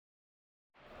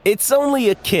It's only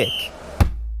a kick,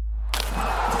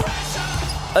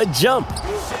 a jump,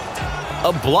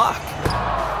 a block.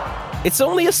 It's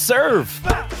only a serve.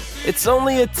 It's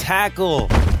only a tackle,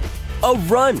 a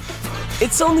run.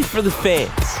 It's only for the fans.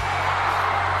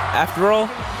 After all,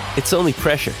 it's only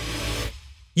pressure.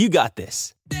 You got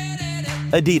this.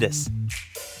 Adidas.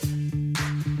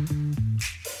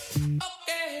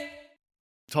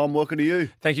 Tom, welcome to you.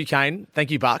 Thank you, Kane.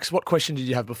 Thank you, Bucks. What question did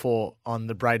you have before on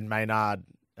the Braden Maynard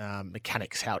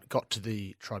mechanics, how it got to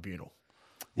the tribunal?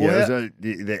 Yeah,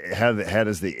 how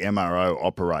does the MRO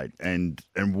operate, and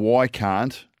why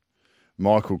can't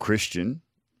Michael Christian,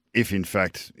 if in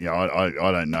fact, I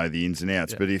don't know the ins and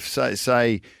outs, but if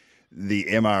say the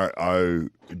MRO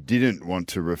didn't want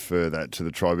to refer that to the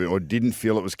tribunal or didn't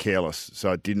feel it was careless,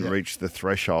 so it didn't reach the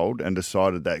threshold and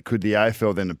decided that, could the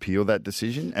AFL then appeal that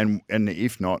decision? And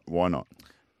if not, why not?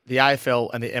 The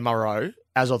AFL and the MRO,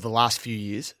 as of the last few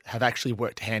years, have actually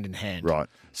worked hand in hand. Right.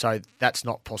 So that's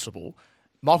not possible.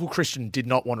 Michael Christian did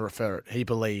not want to refer it. He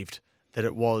believed that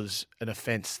it was an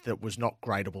offence that was not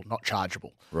gradable, not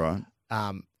chargeable. Right.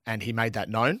 And he made that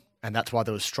known, and that's why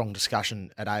there was strong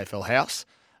discussion at AFL House.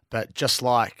 But just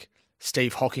like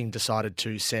Steve Hocking decided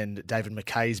to send David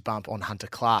McKay's bump on Hunter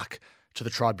Clark to the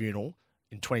tribunal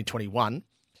in 2021,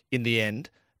 in the end,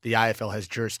 the AFL has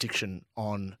jurisdiction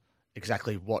on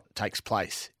exactly what takes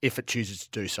place if it chooses to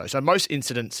do so. So most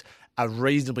incidents are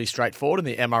reasonably straightforward, and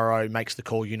the MRO makes the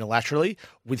call unilaterally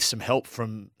with some help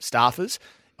from staffers.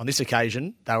 On this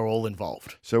occasion, they were all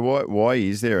involved. So why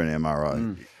is there an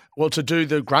MRO? Well, to do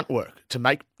the grunt work, to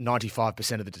make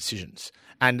 95% of the decisions.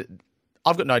 And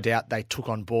I've got no doubt they took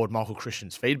on board Michael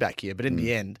Christian's feedback here, but in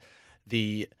the end,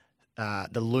 the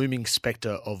looming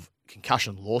spectre of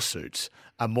concussion lawsuits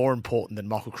are more important than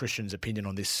Michael Christian's opinion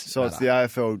on this. So it's the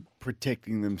AFL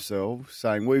protecting themselves,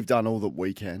 saying we've done all that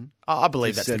we can. I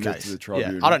believe that's the send it case. to the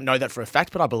tribunal. Yeah, I don't know that for a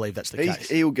fact, but I believe that's the case.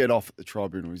 He'll get off at the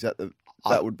tribunal. Is that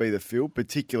that would be the feel,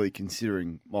 particularly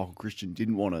considering Michael Christian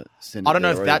didn't want to send it I don't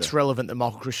know if there that's either. relevant that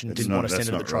Michael Christian didn't want to send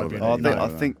it to the tribunal.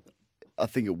 I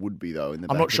think it would be, though.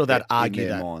 I'm not sure they'd argue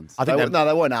that. Minds. I think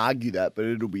they won't argue that, but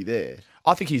it'll be there.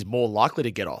 I think he's more likely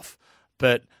to get off.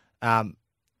 But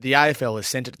the AFL has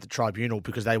sent it to the tribunal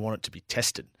because they want it to be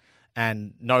tested.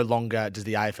 And no longer does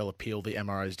the AFL appeal the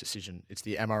MRO's decision. It's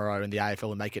the MRO and the AFL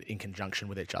who make it in conjunction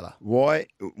with each other. Why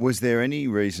was there any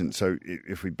reason? So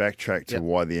if we backtrack to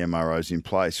why the MRO's in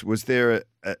place, was there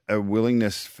a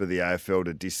willingness for the AFL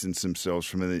to distance themselves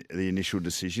from the initial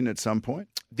decision at some point?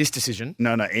 This decision?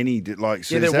 No, any like.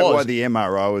 So is that why the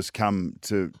MRO has come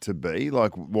to be?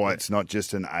 Like why it's not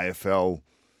just an AFL?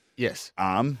 Yes.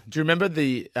 Arm. Do you remember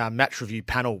the match review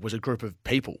panel was a group of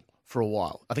people for a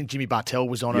while? I think Jimmy Bartell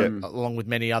was on it along with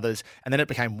many others. And then it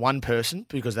became one person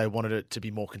because they wanted it to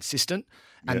be more consistent.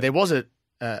 And there was an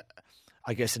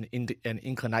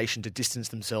inclination to distance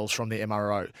themselves from the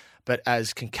MRO. But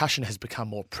as concussion has become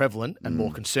more prevalent and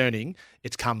more concerning,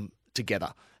 it's come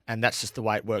together. And that's just the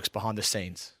way it works behind the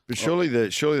scenes. But surely the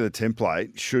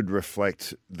template should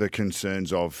reflect the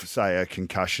concerns of, say, a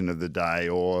concussion of the day,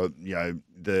 or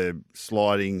the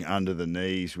sliding under the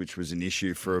knees, which was an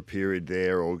issue for a period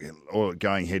there, or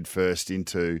going headfirst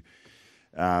into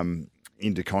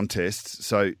contests.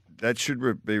 So that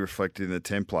should be reflected in the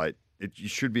template. You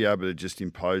should be able to just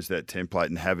impose that template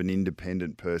and have an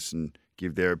independent person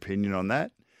give their opinion on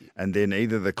that, and then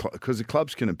either because the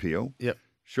clubs can appeal. Yep.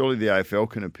 Surely the AFL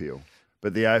can appeal,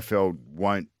 but the AFL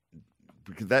won't.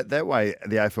 Because that way,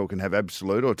 the AFL can have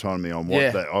absolute autonomy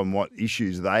on what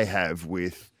issues they have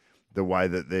with the way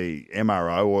that the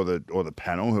MRO or the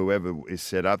panel, whoever is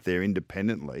set up there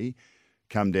independently,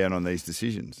 come down on these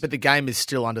decisions. But the game is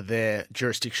still under their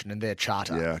jurisdiction and their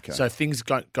charter. Yeah, okay. So if things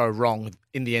don't go wrong,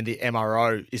 in the end, the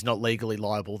MRO is not legally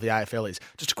liable. The AFL is.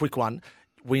 Just a quick one.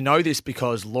 We know this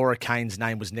because Laura Kane's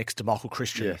name was next to Michael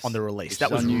Christian on the release.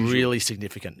 That was really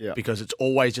significant because it's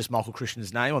always just Michael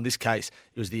Christian's name. On this case,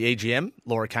 it was the EGM,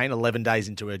 Laura Kane, 11 days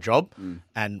into her job,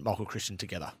 and Michael Christian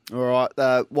together. All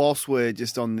right. Whilst we're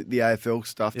just on the AFL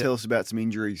stuff, tell us about some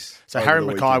injuries. So Harry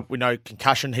Mackay, we know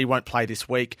concussion. He won't play this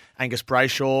week. Angus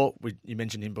Brayshaw, you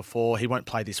mentioned him before. He won't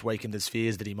play this week, and there's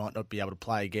fears that he might not be able to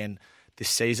play again this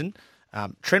season.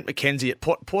 Trent McKenzie at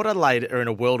Port Adelaide are in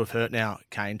a world of hurt now,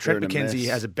 Kane. Trent McKenzie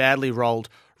has a badly rolled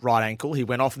right ankle. He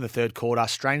went off in the third quarter,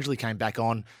 strangely came back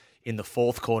on in the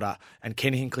fourth quarter, and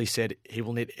Ken Hinkley said he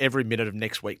will need every minute of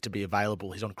next week to be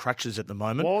available. He's on crutches at the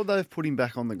moment. Why would they have put him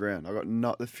back on the ground?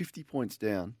 They're 50 points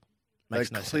down. They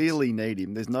clearly need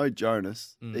him. There's no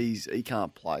Jonas. He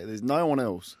can't play. There's no one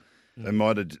else. They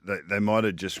might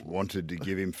have just wanted to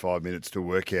give him 5 minutes to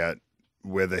work out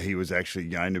whether he was actually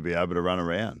going to be able to run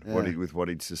around with what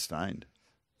he'd sustained.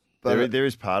 But there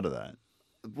is part of that.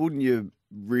 wouldn't you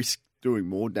risk doing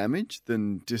more damage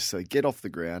than just say, get off the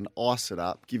ground, ice it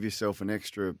up, give yourself an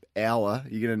extra hour?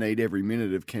 You're going to need every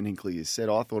minute of Ken Hinkley is set.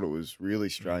 I thought it was really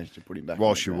strange to put him back.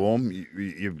 Whilst you're warm,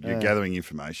 you're gathering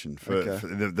information. For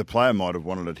the player might have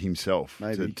wanted it himself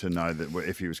to know that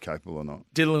if he was capable or not.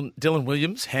 Dylan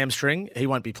Williams, hamstring, he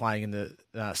won't be playing in the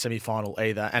semi-final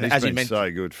either. And He's as been you mentioned,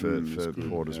 so good for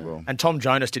Port as well. And Tom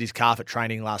Jonas did his calf at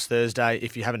training last Thursday.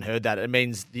 If you haven't heard that, it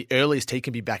means the earliest he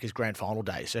can be back is grand final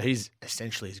day. So he's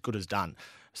essentially as good as done.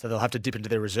 So they'll have to dip into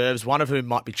their reserves, one of whom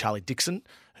might be Charlie Dixon,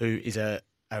 who is a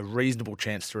reasonable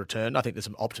chance to return. I think there's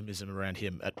some optimism around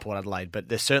him at Port Adelaide, but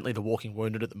they're certainly the walking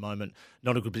wounded at the moment.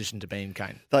 Not a good position to be in,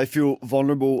 Kane. They feel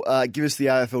vulnerable. Give us the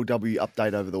AFLW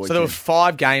update over the weekend. So there were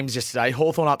 5 games yesterday.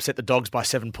 Hawthorn upset the Dogs by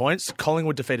 7 points.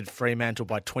 Collingwood defeated Fremantle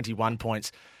by 21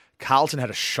 points. Carlton had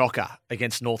a shocker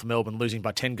against North Melbourne, losing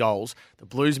by 10 goals. The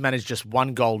Blues managed just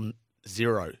 1 goal,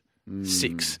 0,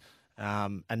 6,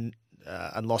 and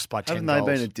lost by 10 Haven't goals.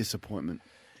 they been a disappointment?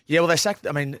 Yeah, well, they sacked.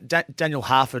 I mean, Daniel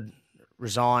Harford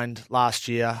resigned last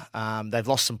year. They've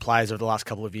lost some players over the last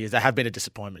couple of years. They have been a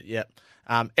disappointment. Yep.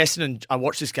 Essendon, I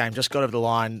watched this game, just got over the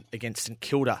line against St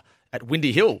Kilda at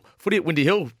Windy Hill. Footy at Windy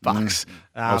Hill, Bucks.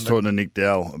 I was talking to Nick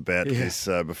Dowell about this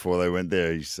before they went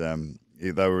there.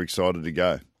 They were excited to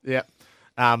go. Yeah.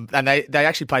 And they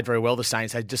actually played very well, the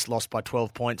Saints. They just lost by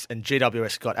 12 points, and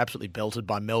GWS got absolutely belted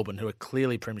by Melbourne, who are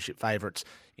clearly premiership favourites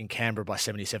in Canberra by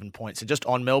 77 points. And just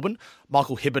on Melbourne,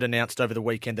 Michael Hibbert announced over the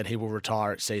weekend that he will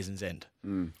retire at season's end.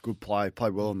 Good play.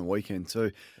 Played well on the weekend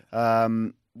too.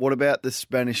 What about the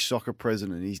Spanish soccer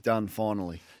president? He's done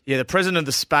finally. Yeah, the president of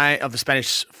the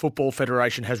Spanish Football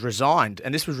Federation has resigned,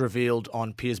 and this was revealed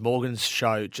on Piers Morgan's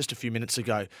show just a few minutes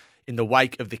ago in the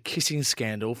wake of the kissing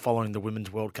scandal following the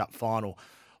Women's World Cup final.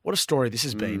 What a story this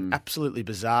has been. Absolutely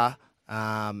bizarre.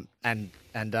 And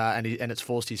it's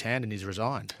forced his hand and he's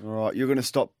resigned. All right, you're going to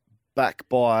stop back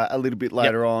by a little bit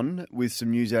later on with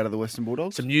some news out of the Western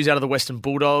Bulldogs. Some news out of the Western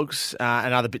Bulldogs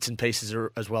and other bits and pieces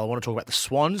as well. I want to talk about the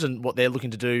Swans and what they're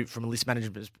looking to do from a list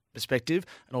management perspective,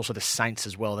 and also the Saints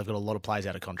as well. They've got a lot of players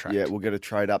out of contract. Yeah, we'll get a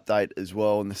trade update as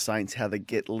well on the Saints, how they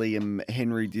get Liam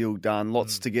Henry deal done.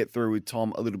 Lots to get through with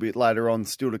Tom a little bit later on.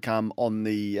 Still to come on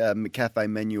the McCafe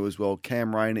menu as well.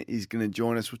 Cam Rayner is going to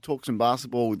join us. We'll talk some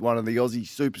basketball with one of the Aussie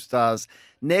superstars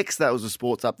next. That was a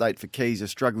sports update for Keys. They're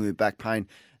struggling with back pain.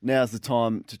 Now's the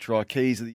time to try Keys.